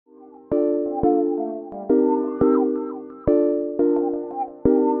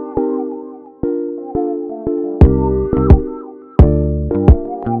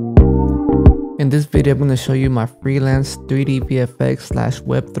video I'm going to show you my freelance 3D VFX /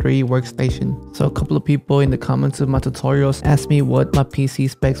 Web3 workstation. So a couple of people in the comments of my tutorials asked me what my PC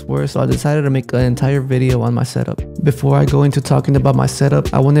specs were, so I decided to make an entire video on my setup. Before I go into talking about my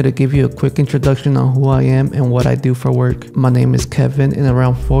setup, I wanted to give you a quick introduction on who I am and what I do for work. My name is Kevin, and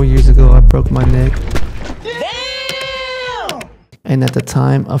around 4 years ago I broke my neck. And at the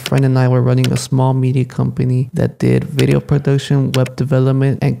time, a friend and I were running a small media company that did video production, web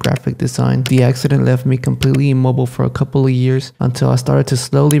development, and graphic design. The accident left me completely immobile for a couple of years until I started to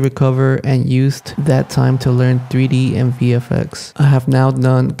slowly recover and used that time to learn 3D and VFX. I have now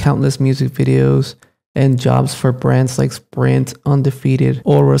done countless music videos and jobs for brands like Sprint, Undefeated,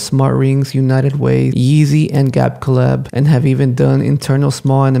 Aura, Smart Rings, United Way, Yeezy, and Gap Collab, and have even done internal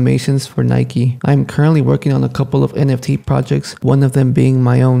small animations for Nike. I am currently working on a couple of NFT projects, one of them being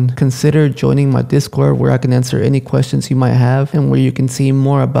my own. Consider joining my Discord where I can answer any questions you might have and where you can see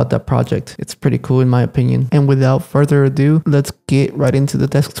more about that project. It's pretty cool in my opinion. And without further ado, let's get right into the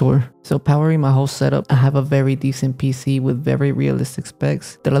desk tour. So powering my whole setup, I have a very decent PC with very realistic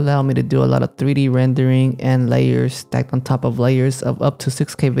specs that allow me to do a lot of 3D rendering and layers stacked on top of layers of up to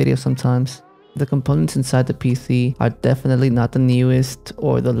 6K video sometimes. The components inside the PC are definitely not the newest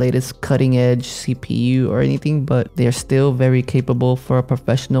or the latest cutting edge CPU or anything, but they're still very capable for a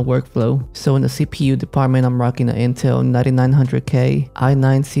professional workflow. So in the CPU department, I'm rocking an Intel 9900K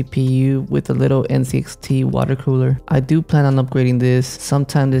i9 CPU with a little NZXT water cooler. I do plan on upgrading this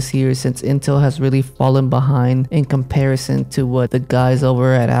sometime this year since Intel has really fallen behind in comparison to what the guys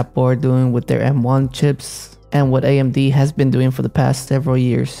over at Apple are doing with their M1 chips and what AMD has been doing for the past several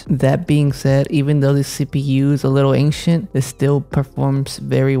years. That being said, even though the CPU is a little ancient, it still performs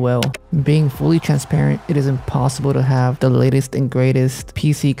very well. Being fully transparent, it is impossible to have the latest and greatest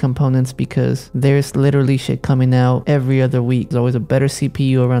PC components because there's literally shit coming out every other week. There's always a better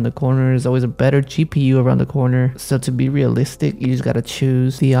CPU around the corner, there's always a better GPU around the corner. So to be realistic, you just gotta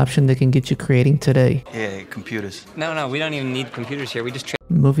choose the option that can get you creating today. Yeah, computers. No, we don't even need computers here. We just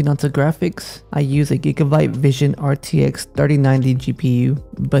Moving on to graphics, I use a Gigabyte Vision RTX 3090 GPU,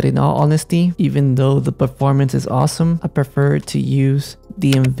 but in all honesty, even though the performance is awesome, I prefer to use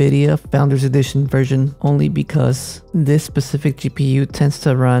the NVIDIA Founders Edition version only because this specific GPU tends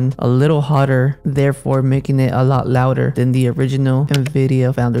to run a little hotter, therefore making it a lot louder than the original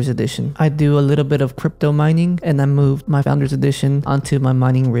NVIDIA Founders Edition. I do a little bit of crypto mining and I moved my Founders Edition onto my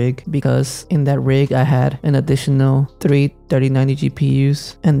mining rig because in that rig I had an additional 3 3090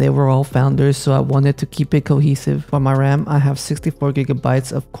 GPUs and they were all Founders, so I wanted to keep it cohesive. For my RAM, I have 64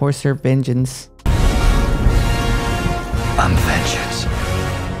 gigabytes of Corsair Vengeance. I'm vengeance.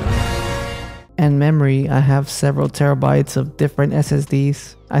 And memory, I have several terabytes of different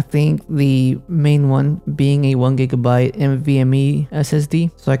SSDs. I think the main one being a 1 gigabyte NVMe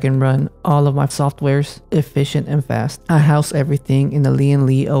SSD, so I can run all of my softwares efficient and fast. I house everything in the Lee &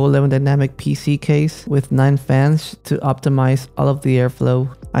 Lee 011 Dynamic PC case with 9 fans to optimize all of the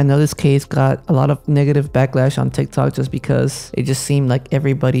airflow. I know this case got a lot of negative backlash on TikTok just because it just seemed like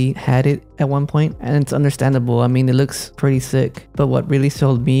everybody had it at one point, and it's understandable. I mean, it looks pretty sick, but what really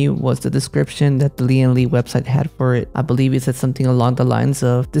sold me was the description that the Lee & Lee website had for it. I believe it said something along the lines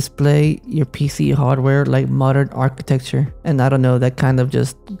of display your PC hardware like modern architecture, and I don't know, that kind of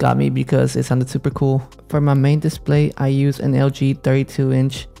just got me because it sounded super cool. For my main display, I use an LG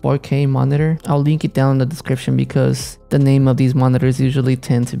 32-inch 4K monitor. I'll link it down in the description because the name of these monitors usually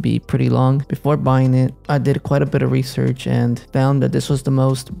tend to be pretty long. Before buying it, I did quite a bit of research and found that this was the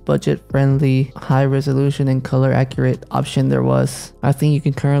most budget-friendly, high-resolution, and color-accurate option there was. I think you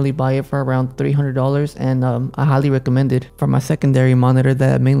can currently buy it for around $300 and I highly recommend it. For my secondary monitor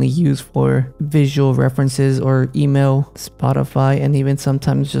that I mainly use for visual references or email, Spotify, and even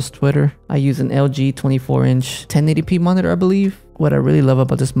sometimes just Twitter, I use an LG 24-inch 1080p monitor, I believe. What I really love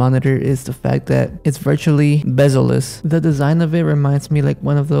about this monitor is the fact that it's virtually bezel-less. The design of it reminds me like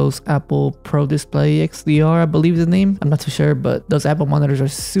one of those Apple Pro Display XDR, I believe is the name. I'm not too sure, but those Apple monitors are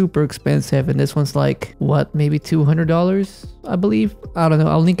super expensive and this one's like, what, maybe $200? I believe. I don't know,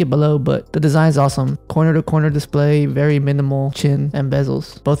 I'll link it below, but the design's awesome. Corner to corner display, very minimal chin and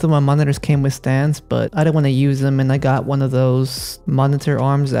bezels. Both of my monitors came with stands, but I didn't want to use them and I got one of those monitor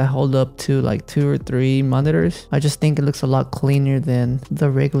arms that hold up to like 2 or 3 monitors. I just think it looks a lot cleaner than the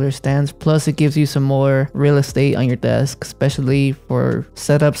regular stands. Plus it gives you some more real estate on your desk, especially for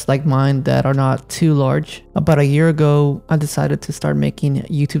setups like mine that are not too large. About a year ago, I decided to start making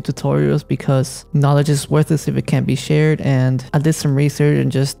YouTube tutorials because knowledge is worthless if it can't be shared, and I did some research and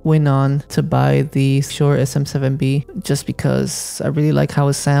just went on to buy the Shure SM7B just because I really like how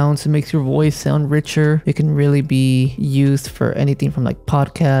it sounds. It makes your voice sound richer. It can really be used for anything from like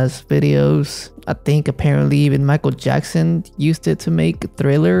podcasts, videos, I think apparently even Michael Jackson used it to make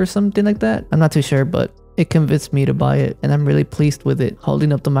Thriller or something like that. I'm not too sure, but it convinced me to buy it, and I'm really pleased with it.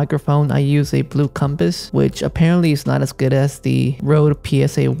 Holding up the microphone, I use a Blue Compass, which apparently is not as good as the Rode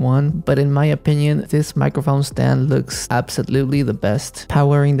PSA-1, but in my opinion, this microphone stand looks absolutely the best.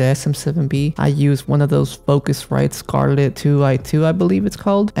 Powering the SM7B, I use one of those Focusrite Scarlett 2i2, I believe it's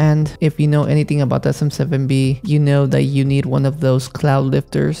called. And if you know anything about the SM7B, you know that you need one of those cloud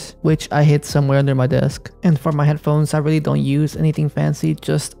lifters, which I hid somewhere under my desk. And for my headphones, I really don't use anything fancy,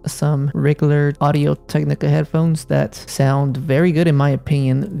 just some regular Audio-Technica headphones that sound very good in my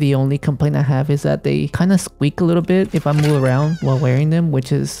opinion. The only complaint I have is that they kind of squeak a little bit if I move around while wearing them,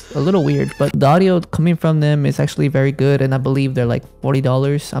 which is a little weird, but the audio coming from them is actually very good, and I believe they're like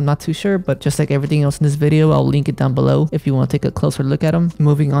 $40. I'm not too sure, but just like everything else in this video, I'll link it down below if you want to take a closer look at them.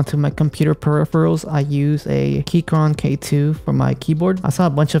 Moving on to my computer peripherals, I use a Keychron K2 for my keyboard. I saw a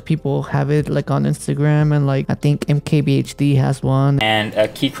bunch of people have it like on Instagram, and like I think MKBHD has one. And a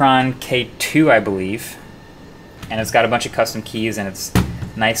Keychron K2, I believe. And it's got a bunch of custom keys, and it's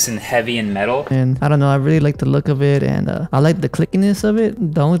nice and heavy and metal. And I don't know, I really like the look of it, and I like the clickiness of it.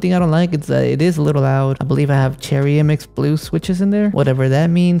 The only thing I don't like is that it is a little loud. I believe I have Cherry MX Blue switches in there, whatever that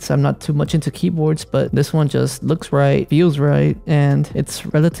means. I'm not too much into keyboards, but this one just looks right, feels right, and it's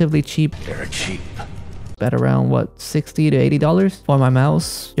relatively cheap. They're cheap. At around what, $60 to $80 for my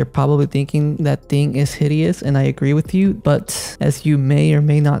mouse. You're probably thinking that thing is hideous, and I agree with you, but as you may or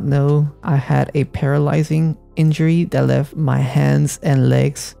may not know, I had a paralyzing injury that left my hands and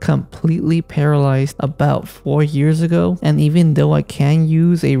legs completely paralyzed about 4 years ago. And even though I can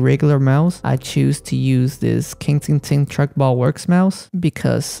use a regular mouse, I choose to use this Kensington Trackball Works mouse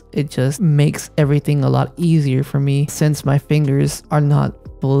because it just makes everything a lot easier for me since my fingers are not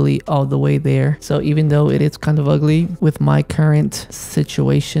fully all the way there. So even though it is kind of ugly, with my current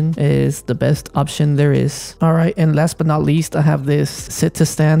situation, it is the best option there is. All right, and last but not least, I have this sit to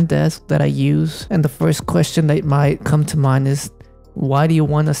stand desk that I use. And the first question that might come to mind is, why do you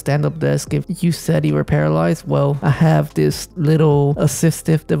want a stand-up desk if you said you were paralyzed? Well, I have this little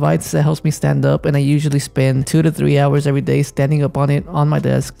assistive device that helps me stand up, and I usually spend 2 to 3 hours every day standing up on it on my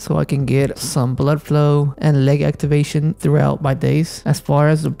desk so I can get some blood flow and leg activation throughout my days. As far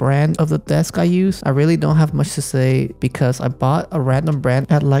as the brand of the desk I use, I really don't have much to say because I bought a random brand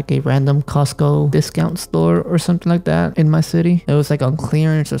at like a random Costco discount store or something like that in my city. It was like on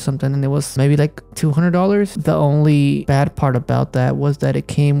clearance or something, and it was maybe like $200. The only bad part about that was that it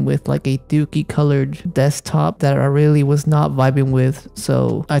came with like a dookie colored desktop that I really was not vibing with.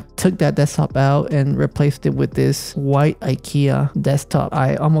 So I took that desktop out and replaced it with this white IKEA desktop.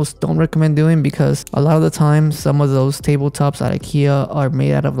 I almost don't recommend doing because a lot of the time some of those tabletops at IKEA are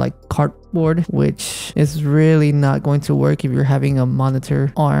made out of like cardboard, which is really not going to work if you're having a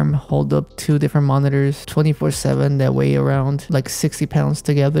monitor arm hold up 2 different monitors 24/7 that weigh around like 60 pounds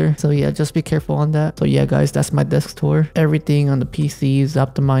together. So yeah, just be careful on that. So yeah guys, that's my desk tour. Everything on the PC is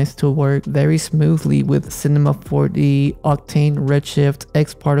optimized to work very smoothly with Cinema 4D, Octane, Redshift,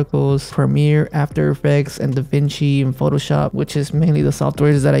 X Particles, Premiere, After Effects, and DaVinci and Photoshop, which is mainly the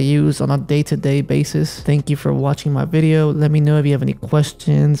softwares that I use on a day-to-day basis. Thank you for watching my video. Let me know if you have any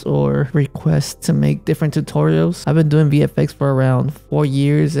questions or requests to make different tutorials. I've been doing VFX for around 4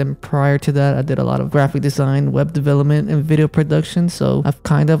 years, and prior to that I did a lot of graphic design, web development, and video production, so I've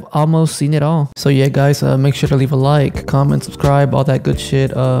kind of almost seen it all. So yeah guys, make sure to leave a like, comment, subscribe, all that good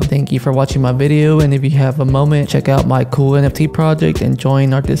shit. Thank you for watching my video, and if you have a moment, check out my cool NFT project and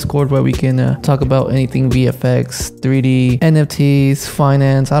join our Discord where we can talk about anything VFX, 3D, NFTs,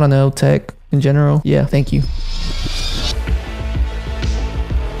 finance, I don't know, tech in general. Yeah, thank you.